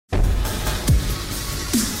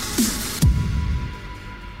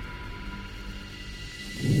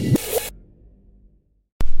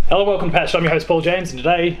Hello, welcome to PAX. I'm your host Paul James, and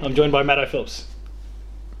today I'm joined by Matto Phillips.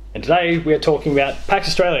 And today we are talking about PAX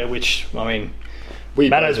Australia, which, I mean,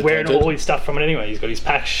 Matto's wearing all his stuff from it anyway. He's got his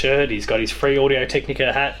PAX shirt, he's got his free Audio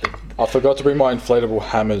Technica hat. I forgot to bring my inflatable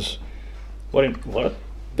hammers. What?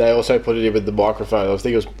 They also put it in with the microphone. I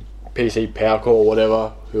think it was PC PowerCore or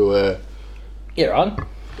whatever, who were... Yeah, right.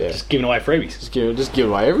 Yeah. Just giving away freebies. Just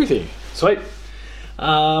giving away everything. Sweet.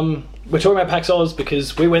 We're talking about PAX AUS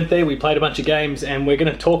because we went there, we played a bunch of games, and we're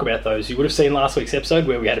going to talk about those. You would have seen last week's episode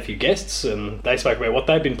where we had a few guests and they spoke about what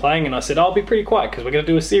they've been playing, and I said, I'll be pretty quiet because we're going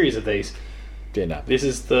to do a series of these. Yeah, no. This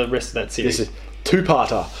is the rest of that series. This is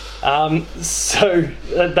two-parter. So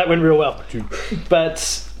that went real well.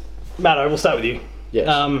 But, Matto, we'll start with you. Yes.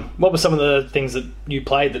 What were some of the things that you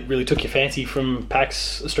played that really took your fancy from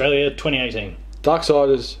PAX Australia 2018?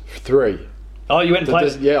 Darksiders 3. Oh, you went and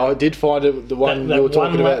played it? Yeah, I did find it. The one that we were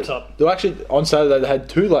talking one about. laptop. They were actually, on Saturday, they had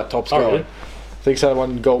two laptops going. Really? I think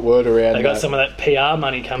someone got word around. They got some of that PR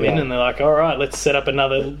money come in, and they're like, all right, let's set up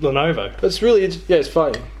another Lenovo. It's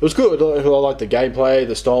funny. It was good. I liked the gameplay,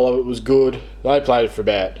 the style of it was good. I played it for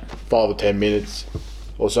about 5 or 10 minutes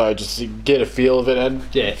or so just to get a feel of it, and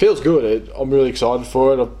it feels good. I'm really excited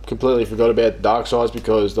for it. I completely forgot about Darksiders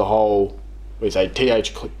because the whole,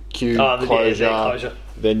 THQ closure.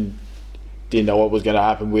 Then didn't know what was going to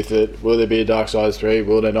happen with it. Will there be a Darksiders 3?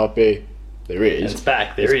 Will there not be? There is. And it's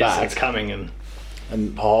back. It's coming. And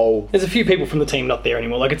there's a few people from the team not there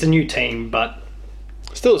anymore. Like, it's a new team, but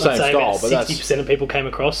still the same style. But 60% of people came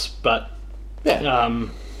across. But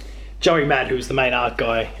Joey Matt, who's the main art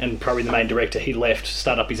guy and probably the main director, he left,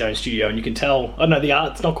 started up his own studio, and you can tell. I don't know, the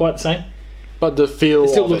art's not quite the same. But the feel, it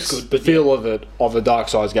still looks good. The feel of it, of a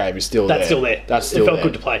Darksiders game, is still there. That's still there. It felt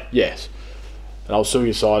good to play. Yes. And I was so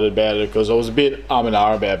excited about it because I was a bit and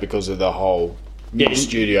ah about it because of the whole new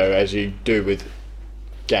studio, as you do with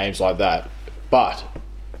games like that. But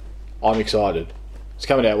I'm excited. It's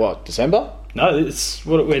coming out, December? No,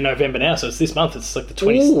 we're November now, so it's this month. It's like the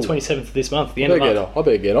 27th of this month, the end of the month. I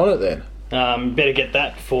better get on it then. Better get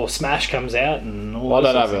that before Smash comes out and all. I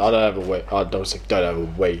don't have a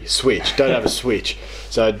Wii Switch. Don't have a Switch,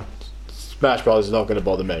 so Smash Brothers is not going to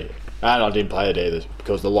bother me. And I didn't play it either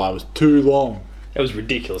because the line was too long. It was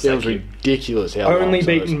ridiculous. It was ridiculous. How only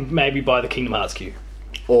beaten maybe by the Kingdom Hearts queue.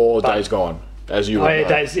 Or Days Gone, as you would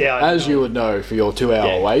know. You would know for your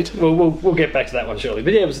 2-hour wait. We'll get back to that one shortly.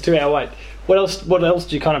 But yeah, it was a 2-hour wait. What else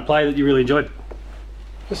did you kind of play that you really enjoyed?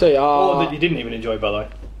 Let's see. Or that you didn't even enjoy, by the way.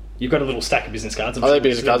 You've got a little stack of business cards.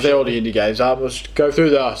 Business cards. They're all the indie games. Let's go through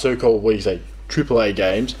the so-called, AAA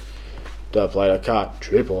games that I played. I can't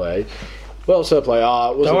AAA. What else did I play?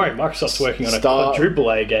 Don't worry, Microsoft's working on a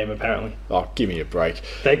quadruple A game, apparently. Oh, give me a break.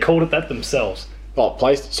 They called it that themselves. Oh,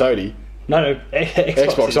 Sony? No,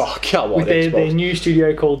 Xbox. Oh, come on, with their new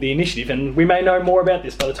studio called The Initiative, and we may know more about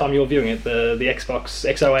this by the time you're viewing it. The Xbox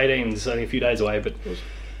X018 is only a few days away, but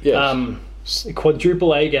a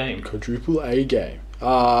quadruple A game. Quadruple A game.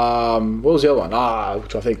 What was the other one?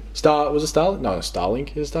 Which I think was it Starlink? No,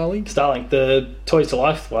 Starlink. Is it Starlink? Starlink, the Toys to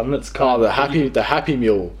Life one. That's kind of the Happy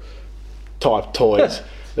Meal type toys.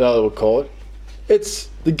 That I would call it. It's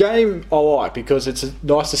the game I like because it's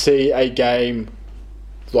nice to see a game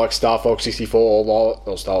like Star Fox 64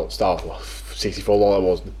 or Star 64 Lolo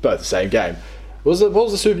was both the same game. What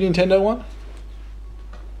was the Super Nintendo one?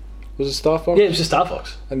 Was it Star Fox? Yeah, it was just Star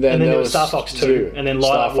Fox. And then there was Star Fox 2, and then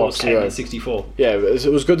Light Wars came in 64. Yeah, it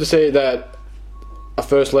was good to see that a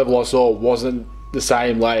first level I saw wasn't the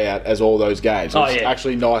same layout as all those games. It was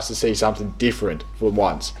actually nice to see something different for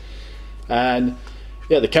once. And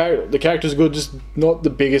the characters are good, just not the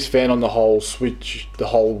biggest fan on the whole Switch, the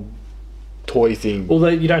whole toy thing.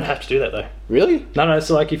 Well, you don't have to do that though. Really? No.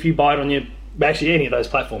 So like, if you buy it on any of those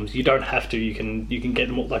platforms, you don't have to. You can get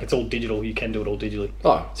them all, like, it's all digital. You can do it all digitally.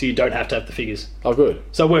 Oh, so you don't have to have the figures. Oh, good.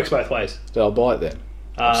 So it works both ways. So I'll buy it then.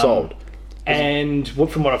 I'm sold. And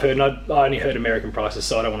from what I've heard, and I only heard American prices,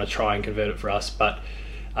 so I don't want to try and convert it for us. But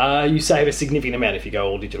you save a significant amount if you go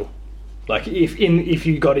all digital. Like, if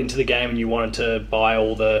you got into the game and you wanted to buy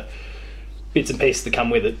all the bits and pieces that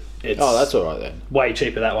come with it, it's that's all right then. Way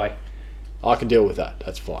cheaper that way. I can deal with that.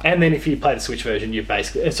 That's fine. And then if you play the Switch version,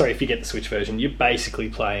 if you get the Switch version, you're basically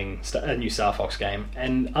playing a new Star Fox game.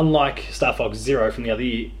 And unlike Star Fox Zero from the other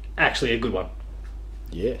year, actually a good one.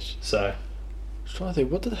 Yes. So, I was trying to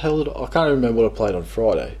think, what the hell I can't even remember what I played on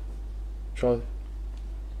Friday.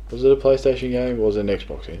 Was it a PlayStation game or was it an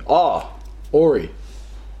Xbox game? Ori.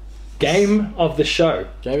 Game of the show.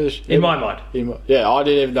 In my mind. I didn't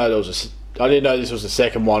even know I didn't know this was the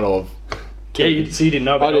second one of. So you didn't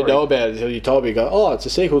know about it? I didn't know about it until you told me. It's a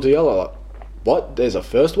sequel to Yellow. Like, what? There's a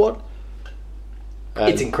first one?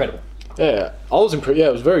 It's incredible. Yeah, I was impressed. Yeah,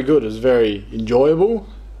 it was very good. It was very enjoyable.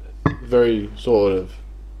 Very sort of,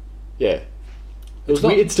 yeah.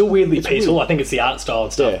 It's still weirdly peaceful. weird. I think it's the art style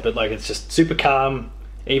and stuff, Yeah. but like it's just super calm.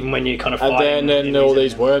 Even when you kind of fight. And then all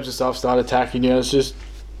these worms and stuff start attacking you. It's just,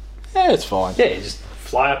 yeah, it's fine. Yeah, you just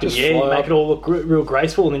fly up in the air, you make it all look real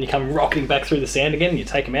graceful, and then you come rocketing back through the sand again, and you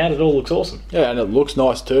take them out. It all looks awesome. Yeah, and it looks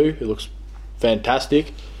nice too. It looks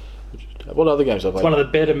fantastic. What other games have I played? It's one of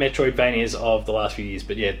the better Metroidvanias of the last few years,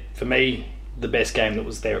 but yeah, for me, the best game that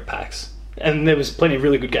was there at PAX. And there was plenty of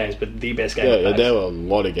really good games, but the best game at PAX. There were a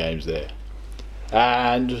lot of games there.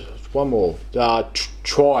 And one more. Trials.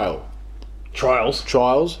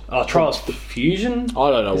 Oh, Trials Fusion?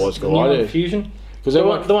 I don't know what it's called. Fusion? Because The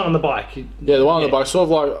one on the bike. Yeah, the one on the bike. Sort of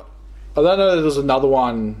like, I don't know. There was another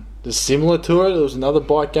one that's similar to it. There was another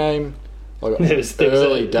bike game. Like There was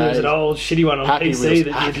early days. There was an old shitty one on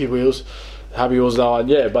PC. Happy Wheels. That one.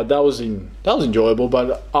 Yeah, but that was enjoyable.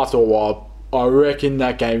 But after a while, I reckon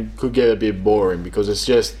that game could get a bit boring because it's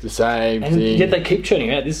just the same and thing. yet they keep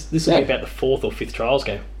churning out. This will be about the 4th or 5th Trials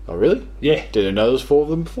game. Oh really? Yeah. Didn't know there was 4 of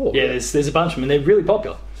them before. Yeah, there's a bunch of them, and they're really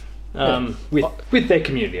popular. With their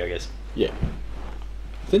community, I guess. Yeah.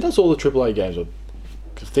 I think that's all the AAA games I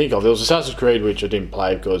could think of. There was Assassin's Creed, which I didn't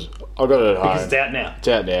play because I got it at home. Because it's out now. It's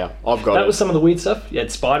out now. I've got it. That was some of the weird stuff. You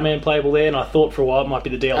had Spider-Man playable there, and I thought for a while it might be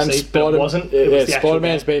the DLC, but it wasn't. It was the actual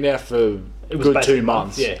Spider-Man's game. been out for a good 2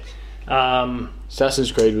 months. Yeah.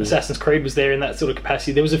 Assassin's Creed was there in that sort of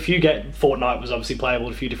capacity. There was a few Fortnite was obviously playable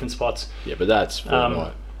at a few different spots. Yeah, but that's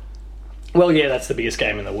Fortnite. Well, yeah, that's the biggest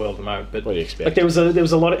game in the world at the moment. But what do you expect? Like there was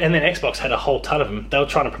a lot of, and then Xbox had a whole ton of them. They were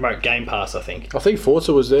trying to promote Game Pass, I think. I think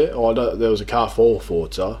Forza was there. Oh, no, there was a car for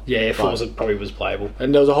Forza. Yeah, Forza probably was playable.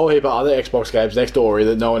 And there was a whole heap of other Xbox games next door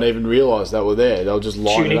that no one even realised that were there. They were just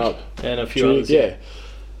lining up. And a few others. Yeah.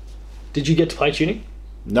 Did you get to play Tunic?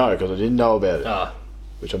 No, because I didn't know about it.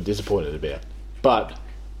 Which I'm disappointed about. But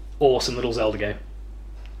awesome little Zelda game.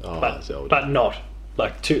 Zelda. But not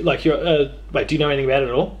like you're. Wait, do you know anything about it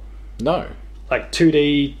at all? No. Like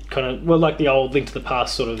 2D kind of, well, like the old Link to the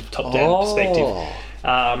Past sort of top-down perspective,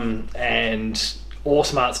 and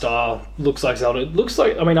awesome art style. Looks like Zelda. Looks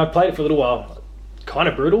like, I mean, I played it for a little while. Kind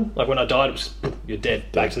of brutal. Like when I died, it was just, you're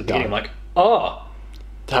dead. Back to the beginning. Like,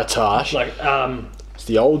 that's harsh. Like, it's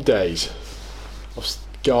the old days. I was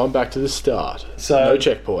going back to the start. So no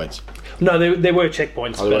checkpoints. No, there were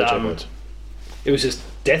checkpoints, checkpoints. It was just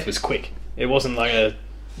death was quick. It wasn't like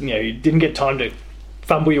you didn't get time to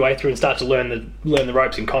fumble your way through and start to learn the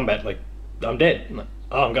ropes in combat. Like, I'm dead. I'm like,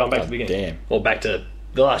 I'm going back to the beginning. Damn. Or back to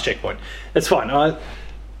the last checkpoint. It's fine.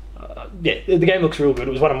 Yeah, the game looks real good.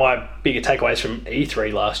 It was one of my bigger takeaways from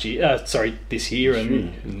E3 last year. This year,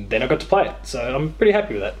 and then I got to play it. So I'm pretty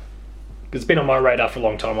happy with that. It's been on my radar for a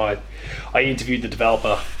long time. I interviewed the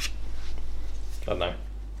developer, I don't know,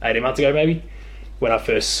 18 months ago maybe, when I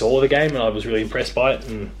first saw the game, and I was really impressed by it.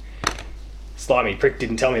 And slimy prick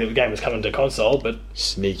didn't tell me that the game was coming to console, but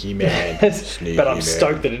sneaky man. But I'm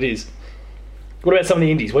stoked that it is. What about some of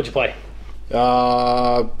the indies? What'd you play?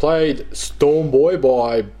 Played Storm Boy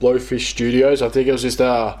by Blowfish Studios. I think it was just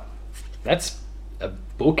that's a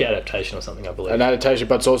book adaptation or something, I believe. An adaptation,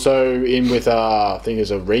 but it's also in with I think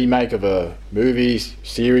it's a remake of a movie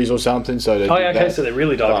series or something. So so they're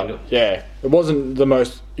really diving into it. Yeah, it wasn't the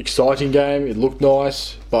most exciting game. It looked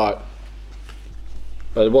nice, but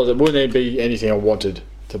it wouldn't be anything I wanted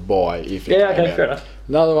to buy if it came out. Fair enough.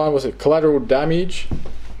 Another one was Collateral Damage,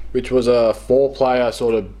 which was a 4-player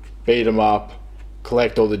sort of beat 'em up,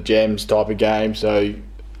 collect all the gems type of game. So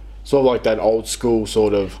sort of like that old school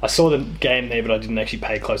sort of. I saw the game there, but I didn't actually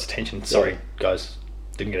pay close attention. Sorry, guys,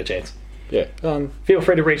 didn't get a chance. Yeah. Feel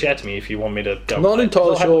free to reach out to me if you want me to go. I'm not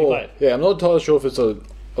entirely sure. Yeah, I'm not entirely sure if it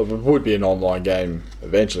would be an online game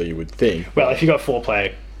eventually. You would think. Well, if you got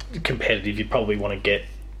 4-player competitive, you probably want to get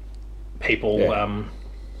people. Yeah.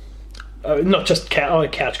 Not just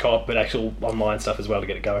couch co-op, but actual online stuff as well to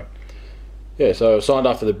get it going. Yeah, so I signed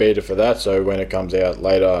up for the beta for that, so when it comes out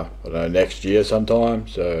later, I don't know, next year sometime,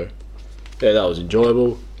 so yeah, that was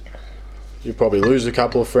enjoyable. You probably lose a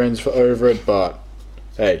couple of friends over it, but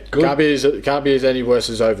hey, can't be as any worse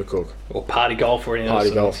as Overcooked. Or Party Golf or anything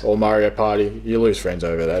Party Golf or Mario Party, you lose friends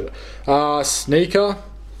over that. Sneaker,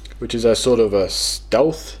 which is a sort of a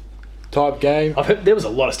stealth type game. I've heard there was a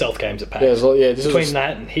lot of stealth games at PAX. Between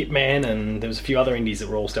that and Hitman, and there was a few other indies that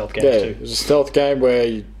were all stealth games too. It was a stealth game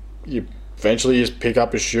where you eventually just pick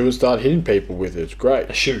up a shoe and start hitting people with it. It's great.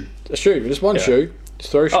 A shoe, just one shoe.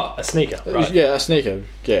 Just throw a sneaker. Right. Yeah, a sneaker.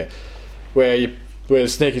 Yeah, where the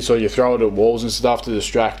sneaker, so you throw it at walls and stuff to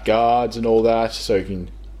distract guards and all that, so you can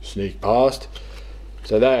sneak past.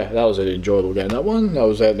 So that was an enjoyable game. That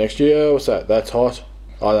was out next year. What's that? That's Hot.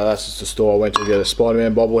 Oh, no, that's just a store I went to get a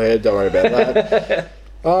Spider-Man bobblehead. Don't worry about that.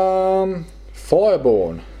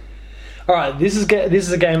 Fireborn. All right, this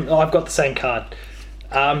is a game. Oh, I've got the same card.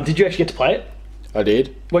 Did you actually get to play it? I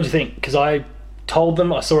did. What do you think? Because I told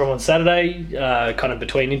them, I saw them on Saturday, kind of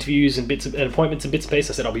between interviews and appointments and bits and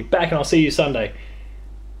pieces. I said, I'll be back and I'll see you Sunday.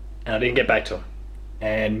 And I didn't get back to him.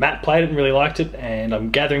 And Matt played it and really liked it, and I'm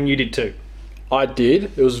gathering you did too. I did.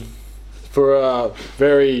 It was for a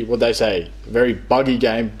very, what they say, very buggy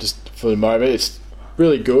game just for the moment. It's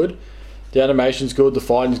really good. The animation's good, the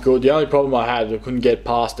fighting's good. The only problem I had, I couldn't get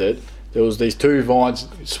past it. There was these two vines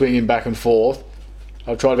swinging back and forth.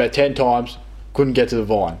 I've tried about 10 times, couldn't get to the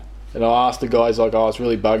vine. And I asked the guys, like, oh, it's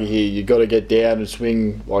really buggy here. You've got to get down and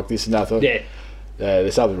swing like this and that. Yeah.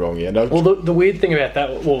 There's something wrong here. No. Well, the weird thing about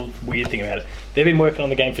it, they've been working on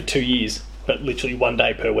the game for 2 years, but literally 1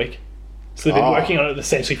 day per week. So they've been working on it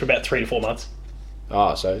essentially for about 3 to 4 months.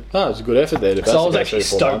 So it's a good effort there. So I was actually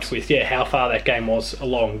stoked with how far that game was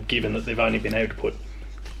along, given that they've only been able to put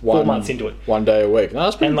 4 months into it. 1 day a week. No,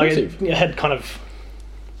 that's pretty impressive. It had kind of...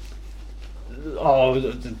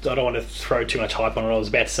 I don't want to throw too much hype on it. I was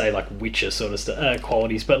about to say like Witcher sort of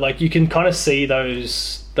qualities, but like you can kind of see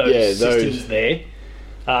those systems there.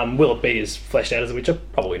 Will it be as fleshed out as The Witcher?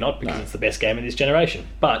 Probably not, because it's the best game in this generation.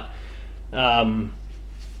 But that's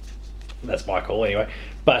my call anyway.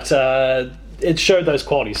 But it showed those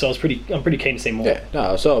qualities, so I'm pretty keen to see more. Yeah,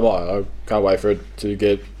 no, so am I. I can't wait for it to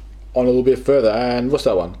get on a little bit further. And what's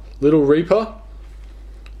that one? Little Reaper,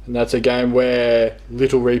 and that's a game where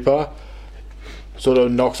Little Reaper sort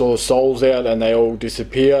of knocks all the souls out and they all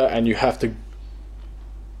disappear, and you have to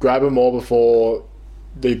grab them all before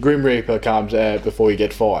the Grim Reaper comes out before you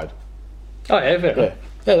get fired. Oh yeah, fair enough.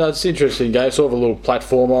 Yeah, that's an interesting game. Sort of a little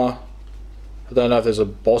platformer. I don't know if there's a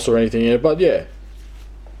boss or anything in it, but yeah,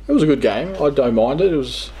 it was a good game. I don't mind it. It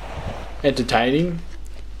was entertaining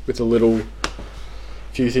with a little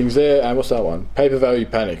few things there. And what's that one? Paper Value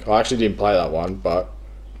Panic. I actually didn't play that one, but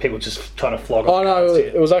people just trying to flog. Oh no,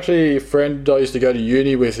 it was actually a friend I used to go to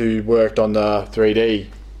uni with who worked on the 3D. It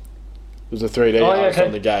was a 3D artist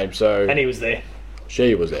on the game, so and he was there.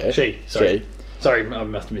 She was there. Sorry, I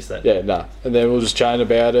must have missed that. Yeah, no. And then we were just chatting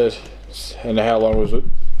about it and how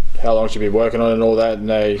long she'd been working on it and all that. And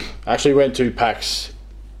they actually went to PAX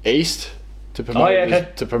East to promote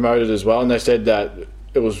it as well. And they said that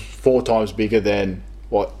it was 4 times bigger than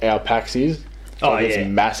what our PAX is. So it's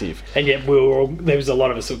massive. And yet there was a lot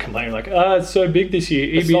of us complaining like, it's so big this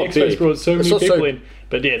year. EB Expo's brought so many people in.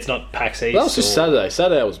 But yeah, it's not PAX East. That was just Saturday.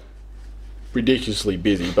 Saturday was ridiculously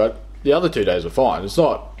busy, but the other 2 days were fine. It's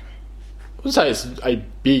not... I wouldn't say it's a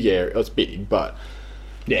big area. It's big, but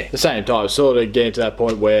at the same time, it's sort of getting to that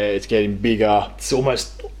point where it's getting bigger. It's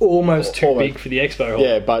almost too big for the expo hall.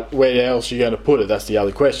 Yeah, but where else are you going to put it? That's the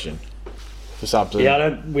other question. For something.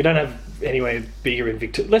 Yeah, we don't have anywhere bigger in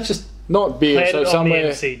Victoria. Let's just not big. Plan so it somewhere on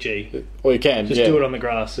the MCG. Or you can just do it on the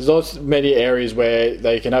grass. There's lots many areas where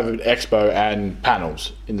they can have an expo and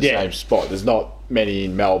panels in the same spot. There's not many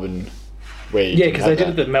in Melbourne where you because they did it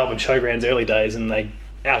at the Melbourne Showgrounds early days and they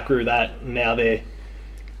outgrew that. And now they're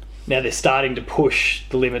starting to push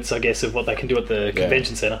the limits, I guess, of what they can do at the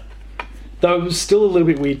convention centre. Though it was still a little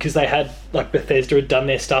bit weird because they had, like, Bethesda had done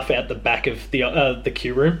their stuff out the back of the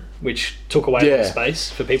queue room, which took away a lot of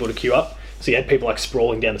space for people to queue up. So you had people like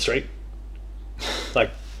sprawling down the street. Like,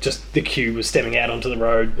 just the queue was stemming out onto the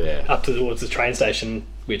road up towards the train station,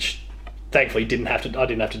 which thankfully I didn't have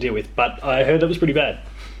to deal with. But I heard that was pretty bad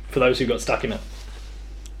for those who got stuck in it.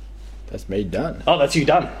 That's me done. Oh, that's you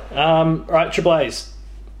done. Right, Triple A's.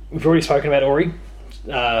 We've already spoken about Ori,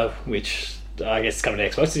 which I guess is coming to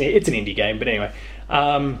Xbox. It's an indie game, but anyway.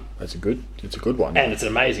 It's a good one. And it's an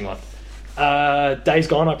amazing one. Days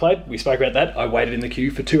Gone I played. We spoke about that. I waited in the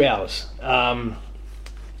queue for 2 hours.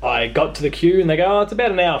 I got to the queue and they go, it's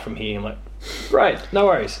about an hour from here. I'm like, great, no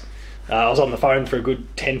worries. I was on the phone for a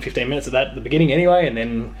good 10-15 minutes of that at the beginning anyway, and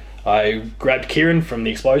then I grabbed Kieran from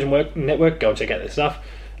the Explosion Network, go and check out their stuff,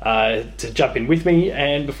 to jump in with me,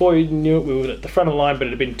 and before you knew it, we were at the front of the line, but it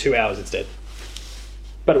had been 2 hours instead.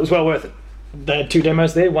 But it was well worth it. They had 2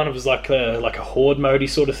 demos there. One was like a horde mode-y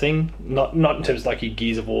sort of thing, not in terms of like your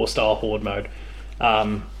Gears of War style horde mode.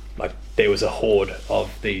 Like there was a horde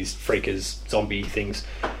of these freakers zombie things.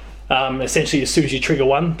 Essentially, as soon as you trigger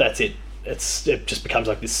one, that's it. It just becomes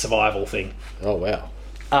like this survival thing. Oh wow!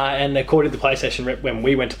 And according to the PlayStation rep, when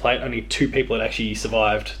we went to play it, only 2 people had actually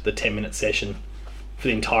survived the 10-minute session for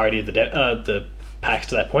the entirety of the PAX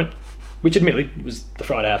to that point, which admittedly was the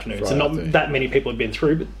Friday afternoon. So not that many people had been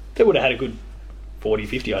through, but they would have had a good 40,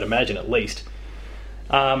 50, I'd imagine, at least.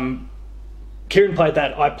 Kieran played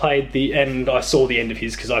that. I played and I saw the end of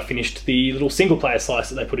his because I finished the little single player slice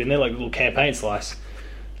that they put in there, like a little campaign slice,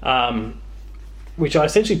 which I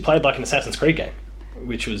essentially played like an Assassin's Creed game,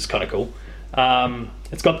 which was kind of cool.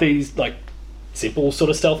 It's got these like simple sort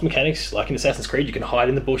of stealth mechanics, like in Assassin's Creed. You can hide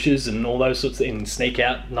in the bushes and all those sorts of things, sneak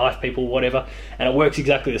out, knife people, whatever, and it works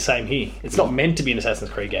exactly the same here. It's not meant to be an Assassin's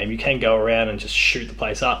Creed game. You can go around and just shoot the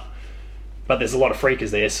place up, but there's a lot of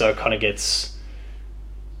freakers there, so it kind of gets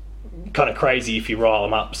kind of crazy if you rile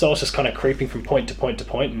them up. So I was just kind of creeping from point to point to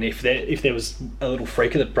point, and if there was a little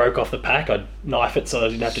freaker that broke off the pack, I'd knife it so I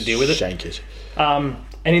didn't have to deal with it. Shank it. And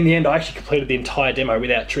in the end, I actually completed the entire demo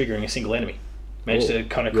without triggering a single enemy. Managed to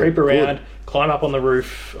kind of creep around, climb up on the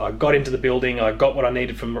roof. I got into the building. I got what I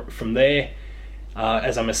needed from there.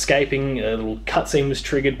 As I'm escaping, a little cutscene was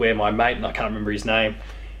triggered where my mate, and I can't remember his name,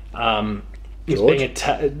 is being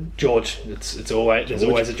attacked. George. There's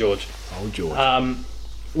always a George. Oh, George.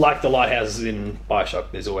 Like the lighthouses in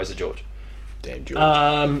Bioshock, there's always a George. Damn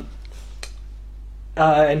George.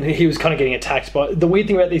 And he was kind of getting attacked by... The weird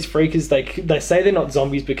thing about these freakers, they say they're not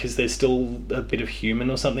zombies because there's still a bit of human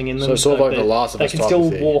or something in them. So it's sort of like the Last of Us type of thing. They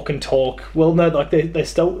can still walk and talk. Well, no, like they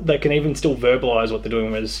can even still verbalise what they're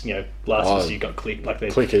doing, whereas, Last of Us, you got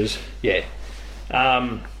clickers. Yeah.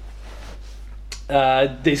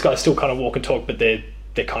 These guys still kind of walk and talk, but they're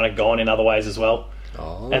kind of gone in other ways as well.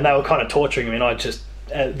 Oh. And they were kind of torturing him, and I just...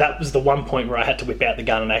 that was the one point where I had to whip out the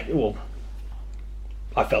gun and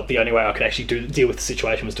I felt the only way I could actually deal with the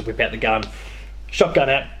situation was to whip out the gun, shotgun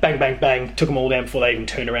out, bang, bang, bang, took them all down before they even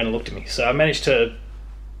turned around and looked at me. So I managed to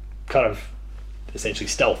kind of essentially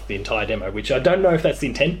stealth the entire demo, which I don't know if that's the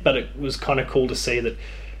intent, but it was kind of cool to see that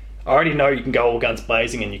I already know you can go all guns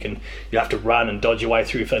blazing and you have to run and dodge your way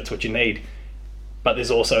through if that's what you need. But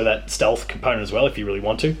there's also that stealth component as well if you really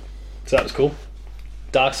want to. So that was cool.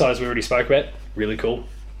 Darksiders we already spoke about, really cool.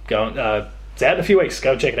 It's out in a few weeks,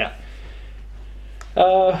 go check it out.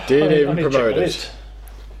 Didn't even promote it.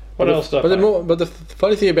 What else do I play? But the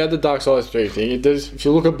funny thing about the Darksiders 3 thing, it does, if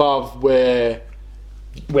you look above where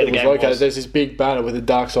the game was, there's this big banner with the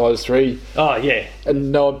Darksiders 3. Oh, yeah. And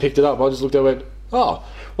no one picked it up. I just looked at it and went, oh.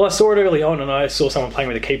 Well, I saw it early on and I saw someone playing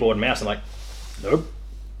with a keyboard and mouse. I'm like, nope.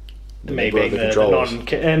 Me being the non...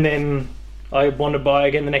 And then I wanted to buy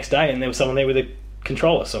again the next day and there was someone there with a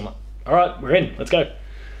controller. So I'm like, alright, we're in. Let's go.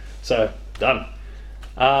 So, done.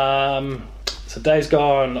 So Days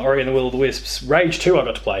Gone, Ori and the Will of the Wisps, Rage 2 I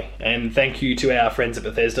got to play, and thank you to our friends at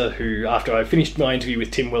Bethesda who, after I finished my interview with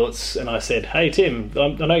Tim Willits and I said, hey Tim, I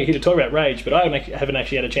know you're here to talk about Rage, but I haven't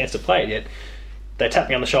actually had a chance to play it yet, they tapped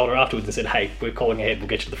me on the shoulder afterwards and said, hey, we're calling ahead, we'll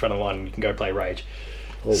get you to the front of the line and you can go play Rage.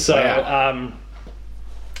 Oh, so wow.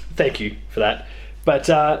 Thank you for that. But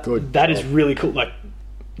that is really cool. Like,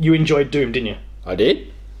 you enjoyed Doom, didn't you? I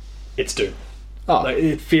did? It's Doom. Oh, like,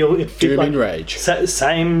 it feels Doom like and Rage.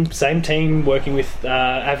 Same team working with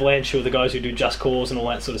Avalanche, who are the guys who do Just Cause and all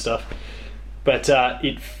that sort of stuff. But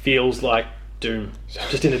it feels like Doom,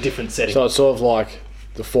 just in a different setting. So it's sort of like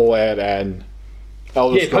the Fallout and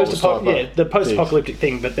Elder Scrolls the post-apocalyptic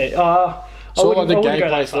thing. But they so like the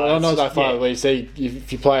gameplay, I don't know that far. Where you see,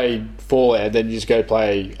 if you play Fallout, then you just go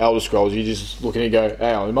play Elder Scrolls. You just look and you go,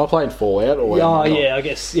 "Hang on, am I playing Fallout?" Or I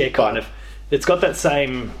guess, kind of. It's got that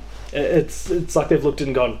same. It's like they've looked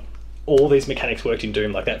and gone, all these mechanics worked in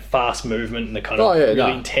Doom, like that fast movement and the kind of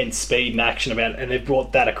really intense speed and action about it, and they've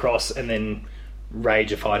brought that across and then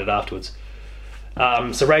Rage'ified it afterwards.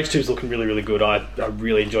 So Rage 2 is looking really, really good. I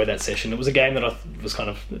really enjoyed that session. It was a game that I was kind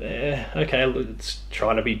of, okay, it's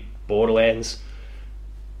trying to be Borderlands.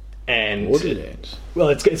 And Borderlands?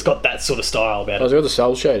 It's got that sort of style about it. It's got the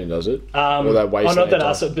cell shading, does it? Or that Wasteland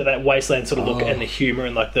but that Wasteland sort of look and the humour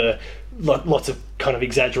and like the lots of kind of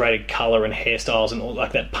exaggerated colour and hairstyles and all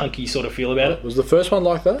like that punky sort of feel about it. Was the first one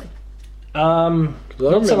like that? Not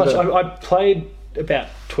so much. I played about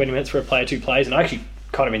 20 minutes for a player 2 plays and I actually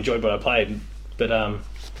kind of enjoyed what I played, but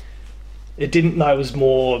it didn't know it was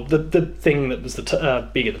more the thing that was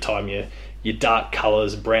big at the time. Your dark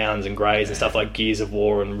colours, browns and greys and stuff like Gears of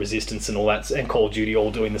War and Resistance and all that, and Call of Duty all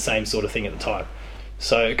doing the same sort of thing at the time.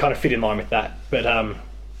 So it kind of fit in line with that. But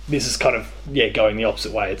this is kind of going the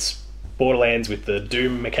opposite way. It's Borderlands with the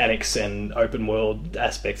Doom mechanics and open world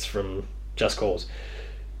aspects from Just Cause.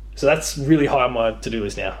 So that's really high on my to-do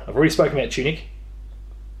list now. I've already spoken about Tunic.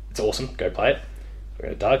 It's awesome. Go play it.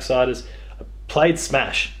 I've got Darksiders. I played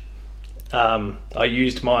Smash. I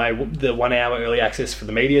used the 1 hour early access for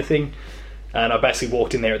the media thing. And I basically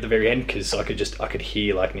walked in there at the very end because I could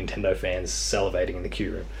hear like Nintendo fans salivating in the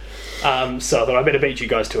queue room. So I thought I better beat you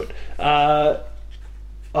guys to it.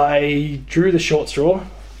 I drew the short straw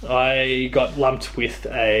I got lumped with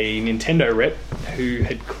a Nintendo rep who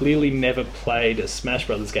had clearly never played a Smash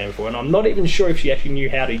Brothers game before, and I'm not even sure if she actually knew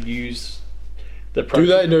how to use the Do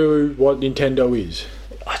they know what Nintendo is?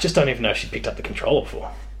 I just don't even know if she picked up the controller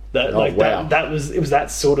before. That, wow. that was that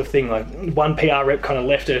sort of thing. Like, one PR rep kind of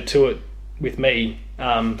left her to it with me,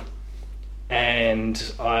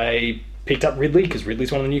 and I picked up Ridley because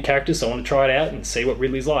Ridley's one of the new characters, so I want to try it out and see what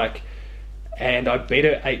Ridley's like. And I beat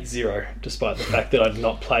her 8-0, despite the fact that I'd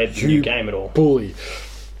not played the new game at all. Bully.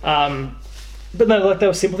 But no, like, there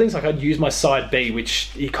were simple things. Like, I'd use my side B,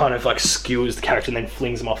 which he kind of like skewers the character and then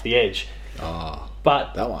flings them off the edge.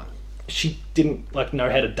 But That one. she didn't like know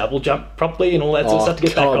how to double jump properly and all that sort of stuff to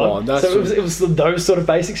get back come on. on, So it was those sort of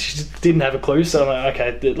basics. She just didn't have a clue. So I'm like,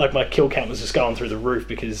 okay, like, my kill count was just going through the roof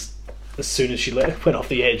because as soon as she went off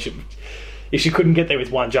the edge, if she couldn't get there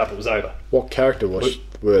with one jump, it was over. What character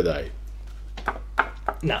were they?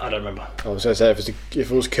 No, I don't remember. I was going to say,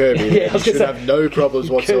 if it was Kirby, Yeah, you should have no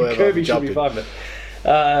problems whatsoever. Kirby should be fine, but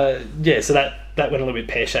so that went a little bit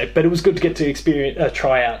pear-shaped. But it was good to get to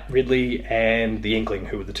try out Ridley and the Inkling,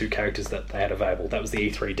 who were the two characters that they had available. That was the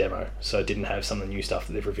E3 demo, so it didn't have some of the new stuff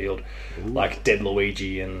that they've revealed, like Dead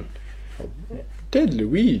Luigi and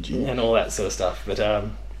all that sort of stuff. But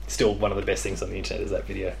still, one of the best things on the internet is that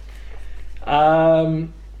video.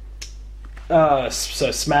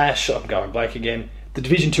 So Smash, I'm going blank again. The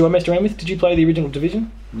Division 2 I messed around with. Did you play the original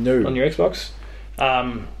Division? No. On your Xbox?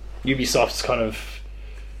 Ubisoft's kind of...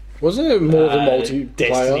 Wasn't it more of a multiplayer?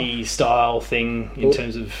 Destiny style thing in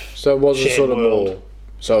terms of So it wasn't shared sort of world. more...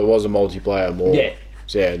 So it was a multiplayer more... Yeah.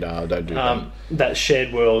 So yeah, no, don't do that. That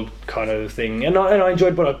shared world kind of thing. And I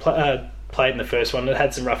enjoyed what I played in the first one. It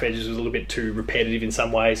had some rough edges. It was a little bit too repetitive in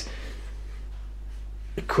some ways.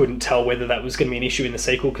 I couldn't tell whether that was going to be an issue in the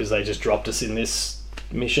sequel because they just dropped us in this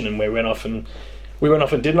mission and we went off and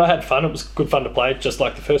did, and I had fun. It was good fun to play, just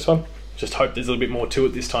like the first one. Just hope there's a little bit more to it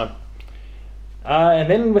this time. And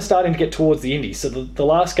then we're starting to get towards the indies. So the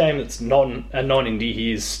last game that's a non-indie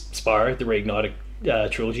here is Spyro, the Reignited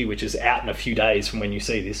trilogy, which is out in a few days from when you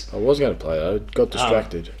see this. I was going to play that. I got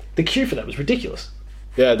distracted. The queue for that was ridiculous.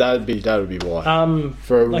 Yeah, that would be why.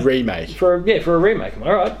 For a remake. For a remake.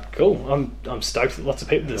 All right, cool. I'm stoked that lots of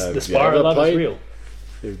people. The Spyro love is real.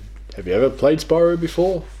 Have you ever played Spyro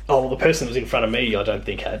before? Oh, well, the person that was in front of me, I don't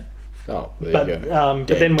think had. Oh, there you go.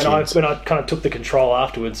 But then when I kind of took the control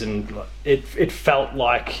afterwards, and it felt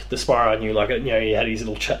like the Spyro I knew, like, he had his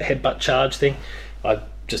little headbutt charge thing. I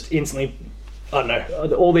just instantly, I don't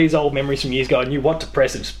know, all these old memories from years ago. I knew what to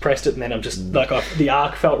press, and just pressed it, and then I'm just like, the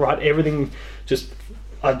arc felt right. Everything just,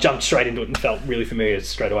 I jumped straight into it and felt really familiar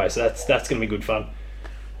straight away. So that's going to be good fun.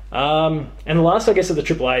 And the last, I guess, of the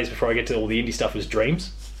AAAs before I get to all the indie stuff was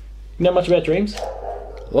Dreams. You know much about Dreams?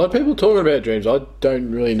 A lot of people talking about Dreams. I don't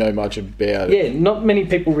really know much about it. Yeah, not many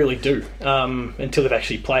people really do until they've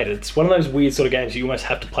actually played it. It's one of those weird sort of games you almost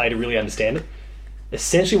have to play to really understand it.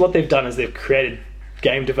 Essentially what they've done is they've created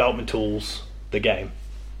game development tools, the game.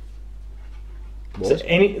 What? So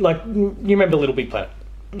you remember Little Big Planet?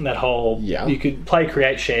 That whole... Yeah. You could play,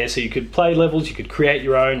 create, share, so you could play levels, you could create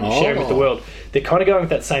your own, and share them with the world. They're kind of going with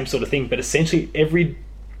that same sort of thing, but essentially every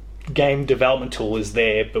game development tool is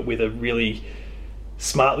there, but with a really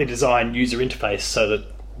smartly designed user interface, so that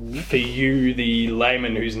for you, the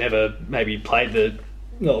layman who's never maybe played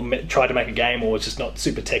tried to make a game or is just not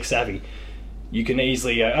super tech savvy, you can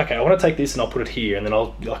easily go, okay, I want to take this and I'll put it here, and then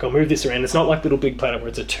I'll move this around. It's not like Little Big Planet where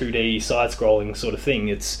it's a 2D side-scrolling sort of thing.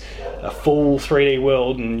 It's a full 3D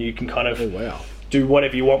world, and you can kind of do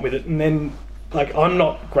whatever you want with it. And then, like, I'm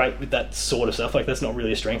not great with that sort of stuff. Like, that's not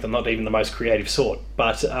really a strength. I'm not even the most creative sort.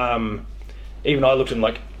 But even I looked and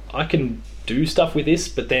like, I can do stuff with this.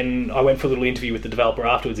 But then I went for a little interview with the developer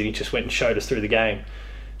afterwards, and he just went and showed us through the game.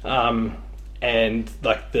 And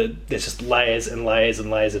like there's just layers and layers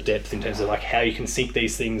and layers of depth in terms of like how you can sync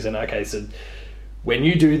these things, and okay, so when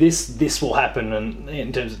you do this will happen, and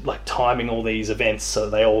in terms of like timing all these events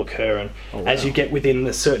so they all occur, and as you get within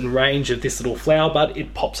a certain range of this little flower bud,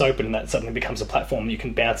 it pops open and that suddenly becomes a platform you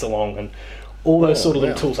can bounce along, and all those sort of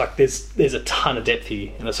little tools. Like there's a ton of depth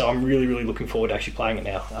here, and so I'm really, really looking forward to actually playing it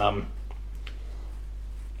now.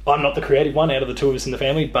 I'm not the creative one out of the two of us in the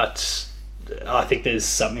family, but I think there's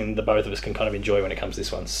something the both of us can kind of enjoy when it comes to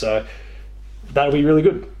this one. So that'll be really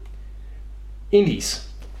good. Indies.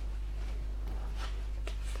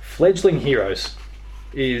 Fledgling Heroes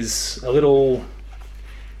is a little...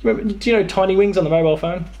 Do you know Tiny Wings on the mobile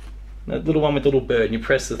phone? That little one with the little bird, and you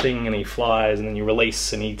press the thing and he flies, and then you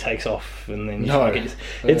release and he takes off, and then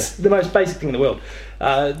it's the most basic thing in the world.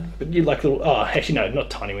 But you like little... Oh, actually no, not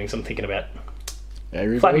Tiny Wings. I'm thinking about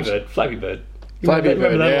Flappy Bird. Flappy Bird, that yeah,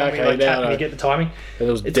 one where you, okay, like, now tap I and you know. get the timing.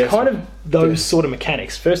 It's Kind of those sort of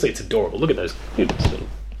mechanics. Firstly, it's adorable. Look at those little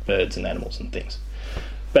birds and animals and things.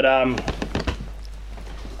 But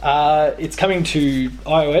it's coming to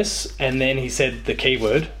iOS, and then he said the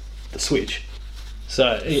keyword, the Switch.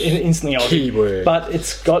 So instantly I was... Keyword. But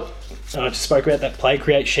it's got... I just spoke about that play,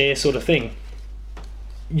 create, share sort of thing.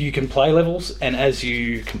 You can play levels, and as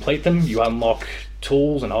you complete them, you unlock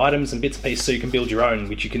tools and items and bits and pieces so you can build your own,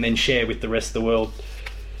 which you can then share with the rest of the world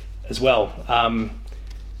as well.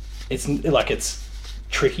 It's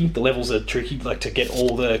tricky. The levels are tricky, like to get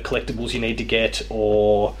all the collectibles you need to get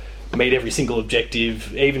or meet every single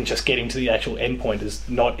objective. Even just getting to the actual endpoint is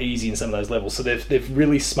not easy in some of those levels. So they've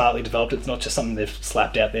really smartly developed it. It's not just something they've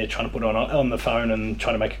slapped out there trying to put on the phone and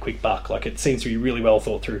trying to make a quick buck. Like, it seems to be really well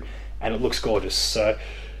thought through, and it looks gorgeous. So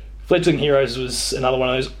Fledgling Heroes was another one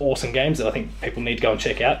of those awesome games that I think people need to go and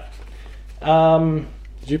check out.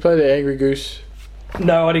 Did you play the Angry Goose?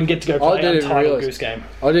 No, I didn't get to go play Untitled Goose Game.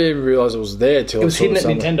 I didn't even realise it was there till it was hidden at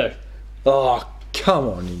Nintendo. Oh, come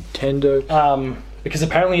on, Nintendo. Because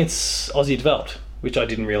apparently it's Aussie developed, which I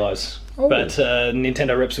didn't realise. Oh. But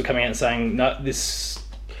Nintendo reps were coming out and saying, no, this...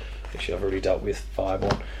 Actually, I've already dealt with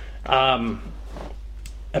Fireborn.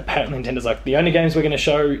 Apparently Nintendo's like, the only games we're going to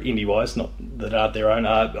show, indie-wise, not that are their own,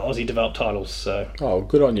 are Aussie developed titles. So, oh,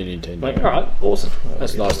 good on you, Nintendo. like, alright, awesome.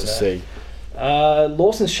 That's nice to see.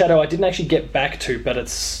 Lawson's Shadow I didn't actually get back to, but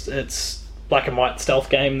it's black and white stealth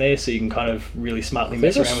game there, so you can kind of really smartly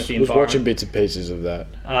mess around with the environment. I was watching bits and pieces of that.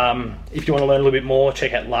 If you want to learn a little bit more,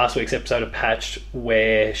 check out last week's episode of Patched,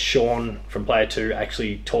 where Sean from Player 2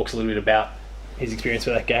 actually talks a little bit about his experience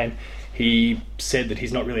with that game. He said that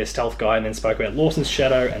he's not really a stealth guy, and then spoke about Lawson's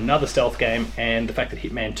Shadow, another stealth game, and the fact that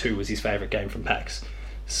Hitman 2 was his favourite game from PAX.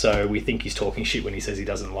 So we think he's talking shit when he says he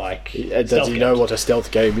doesn't like Does he know what a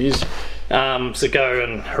stealth game is? So go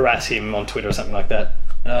and harass him on Twitter or something like that.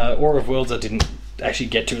 Aura of Worlds I didn't actually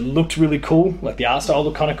get to. It looked really cool. Like, the art style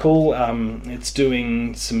looked kind of cool. It's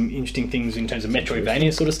doing some interesting things in terms of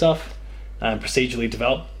Metroidvania sort of stuff. Procedurally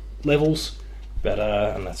developed levels. But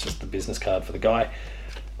and that's just the business card for the guy.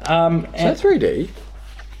 Is that 3D?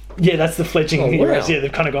 Yeah, that's the Fledgling Heroes. Wow. Yeah,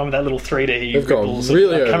 they've kind of gone with that little 3D They've gone ripples.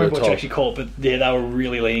 really I can't over remember the what you top. actually call it, but yeah, they were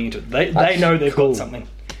really leaning into it. They know they've cool. got something.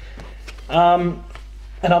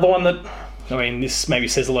 Another one that, I mean, this maybe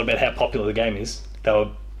says a lot about how popular the game is. They were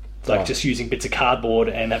just using bits of cardboard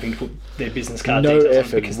and having to put their business card No details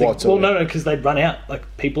effort on because whatsoever. because they'd run out.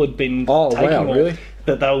 Like, people had been Oh, taking wow, all, really?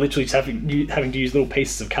 that they were literally just having to use little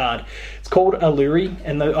pieces of card. It's called Alluri,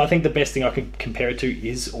 and I think the best thing I can compare it to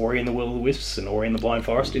is Ori and the Will of the Wisps and Ori and the Blind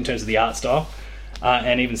Forest in terms of the art style,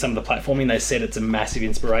 and even some of the platforming. They said it's a massive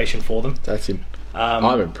inspiration for them. That's him.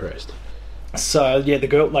 I'm impressed. So yeah, the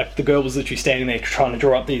girl was literally standing there trying to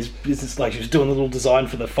draw up these business, like she was doing a little design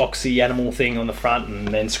for the foxy animal thing on the front, and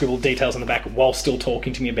then scribbled details on the back while still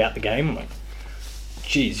talking to me about the game. I'm like,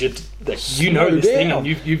 geez, you know this thing, and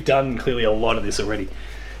you've done clearly a lot of this already.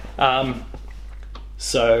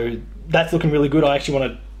 So that's looking really good. I actually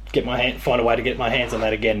want to find a way to get my hands on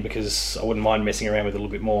that again, because I wouldn't mind messing around with it a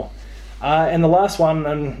little bit more. And the last one,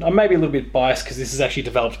 and I'm maybe a little bit biased because this is actually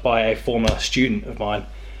developed by a former student of mine,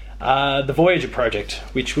 the Voyager project,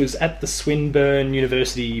 which was at the Swinburne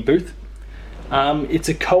University booth. It's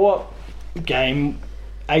a co-op game,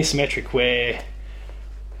 asymmetric, where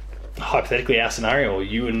hypothetically our scenario, or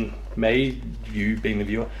you and me, you being the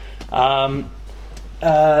viewer,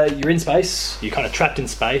 you're in space, you're kind of trapped in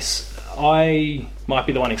space. I might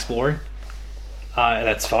be the one exploring, and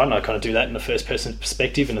that's fine. I kind of do that in the first person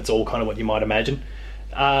perspective, and it's all kind of what you might imagine.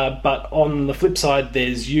 But on the flip side,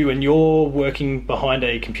 there's you, and you're working behind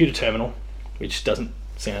a computer terminal, which doesn't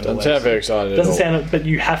sound very exciting at all. But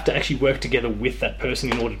you have to actually work together with that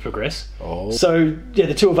person in order to progress. Oh. So yeah,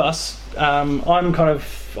 the two of us, I'm kind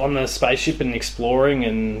of on the spaceship and exploring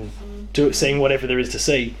and seeing whatever there is to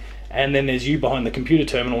see. And then there's you behind the computer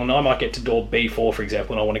terminal, and I might get to door B4, for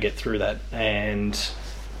example, and I want to get through that. And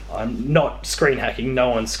I'm not screen hacking, no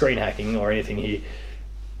one's screen hacking or anything here.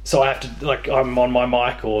 So I have to, like, I'm on my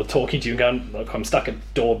mic or talking to you and going, look, I'm stuck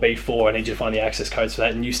at door B4, I need you to find the access codes for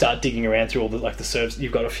that. And you start digging around through all the servers.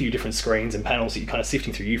 You've got a few different screens and panels that you're kind of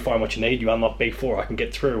sifting through. You find what you need, you unlock B4, I can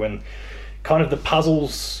get through. And kind of the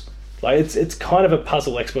puzzles, like, it's kind of a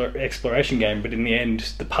puzzle exploration game, but in the end,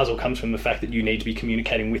 the puzzle comes from the fact that you need to be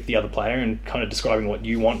communicating with the other player and kind of describing what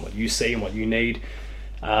you want, what you see, and what you need.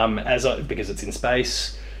 Because it's in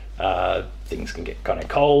space, things can get kind of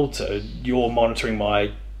cold, so you're monitoring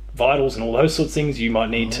my vitals and all those sorts of things. You might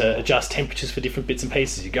need to adjust temperatures for different bits and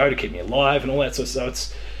pieces as you go to keep me alive and all that sort of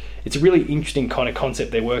stuff. It's a really interesting kind of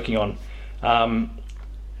concept they're working on.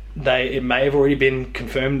 It may have already been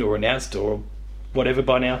confirmed or announced or whatever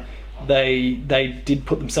by now. They did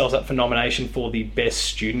put themselves up for nomination for the best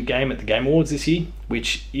student game at the Game Awards this year,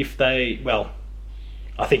 which if they, well,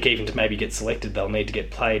 I think even to maybe get selected, they'll need to get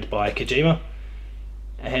played by Kojima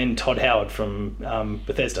and Todd Howard from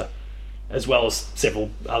Bethesda, as well as several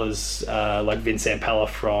others like Vince Zampella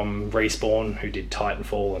from Respawn, who did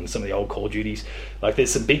Titanfall and some of the old Call of Duties. Like,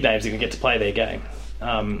 there's some big names that can get to play their game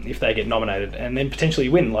if they get nominated, and then potentially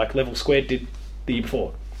win, like Level Squared did the year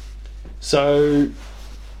before. So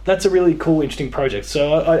that's a really cool, interesting project.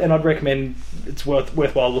 So I'd recommend it's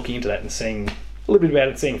worthwhile looking into that and seeing a little bit about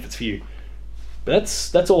it and seeing if it's for you. But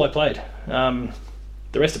that's all I played.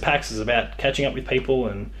 The rest of PAX is about catching up with people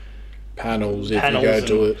and panels if you go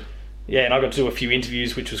to it. Yeah, and I got to do a few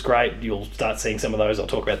interviews, which was great. You'll start seeing some of those. I'll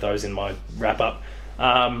talk about those in my wrap-up.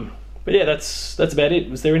 But yeah, that's about it.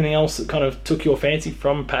 Was there anything else that kind of took your fancy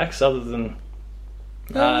from PAX other than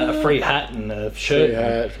a free hat and a shirt? Free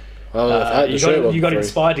hat. Well, you got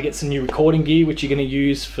inspired to get some new recording gear, which you're going to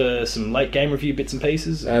use for some late game review bits and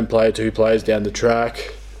pieces. And play 2 players down the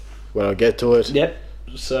track when I get to it. Yep.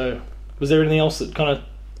 So, was there anything else that kind of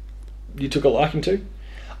you took a liking to?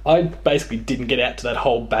 I basically didn't get out to that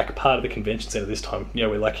whole back part of the convention centre this time. You know,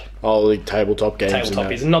 we're like... Oh, the tabletop games.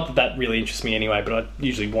 Tabletop is. And not that really interests me anyway, but I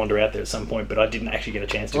usually wander out there at some point, but I didn't actually get a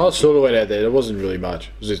chance to. I sort of went out there. There wasn't really much.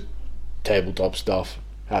 It was just tabletop stuff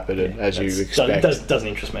happening, as you expect. Doesn't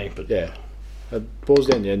interest me, but... Yeah. What was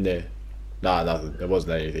down the end there? No, nothing. There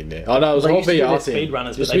wasn't anything there. Oh, no, it was all VR thing.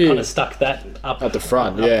 Speedrunners, but they kind of stuck that up... At the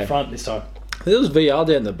front, up the front this time. There was VR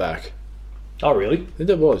down the back. Oh, really? I think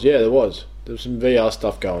there was. Yeah, there was. There was some VR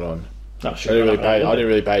stuff going on. Oh, sure. I didn't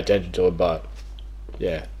really pay attention to it, but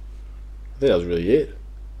yeah, I think that was really it.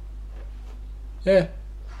 Yeah.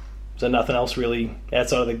 So nothing else really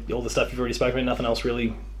outside of all the stuff you've already spoken about. Nothing else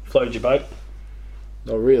really floated your boat.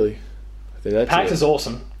 Not really. I think that's PAX it. is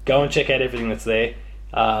awesome. Go and check out everything that's there.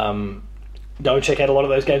 Go and check out a lot of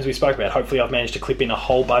those games we spoke about. Hopefully, I've managed to clip in a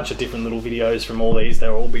whole bunch of different little videos from all these.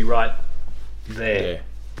 They'll all be right there,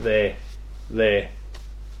 there.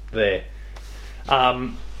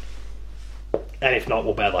 And if not,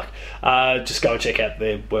 well, bad luck. Just go and check out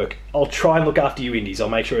their work. I'll try and look after you indies. I'll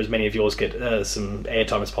make sure as many of yours get some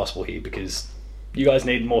airtime as possible here, because you guys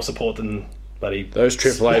need more support than bloody... Those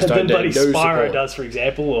AAAs don't need no Spyro support. does, for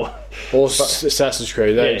example. Or Assassin's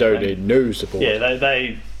Creed, they don't need no support. Yeah,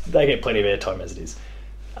 they get plenty of airtime as it is.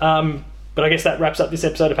 But I guess that wraps up this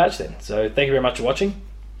episode of Patch then. So thank you very much for watching.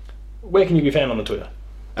 Where can you be found on the Twitter?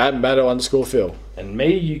 @Matto_Phil. And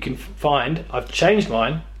me, you can find... I've changed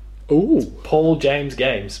mine. Ooh. Paul James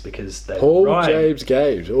Games, because they Paul rhyme. James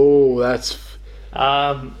Games. Oh, that's...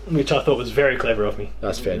 which I thought was very clever of me.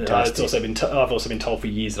 That's fantastic. I've also been told for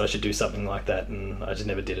years that I should do something like that, and I just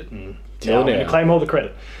never did it. And Till I'm going now. to claim all the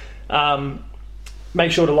credit.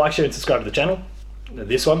 Make sure to like, share, and subscribe to the channel.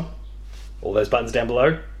 This one, all those buttons down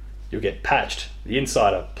below. You'll get Patched, The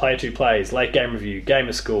Insider, Player 2 Plays, Late Game Review,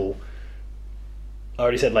 Gamer School. I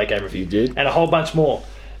already said Late Game Review. You did. And a whole bunch more.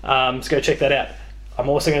 So go check that out. I'm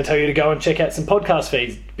also going to tell you to go and check out some podcast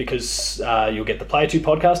feeds, because you'll get the Player 2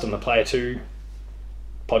 podcast on the Player 2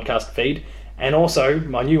 podcast feed, and also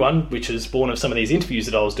my new one, which is born of some of these interviews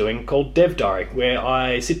that I was doing, called Dev Diary, where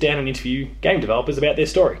I sit down and interview game developers about their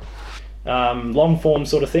story. Long form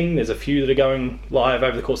sort of thing. There's a few that are going live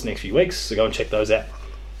over the course of the next few weeks, so go and check those out.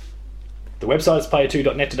 The website is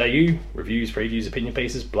player2.net.au. Reviews, previews, opinion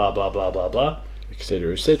pieces, blah blah blah blah blah,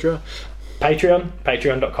 etc. etc.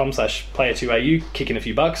 Patreon.com/player2au. Kick in a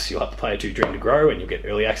few bucks, you'll help the Player 2 dream to grow, and you'll get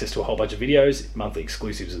early access to a whole bunch of videos, monthly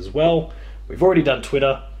exclusives as well. We've already done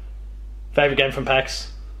Twitter. Favourite game from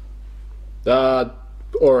PAX?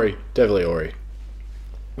 Ori. Definitely Ori.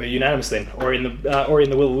 We're unanimous then. Ori and the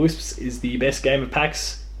Will of the Wisps is the best game of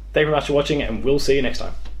PAX. Thank you very much for watching, and we'll see you next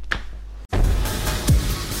time.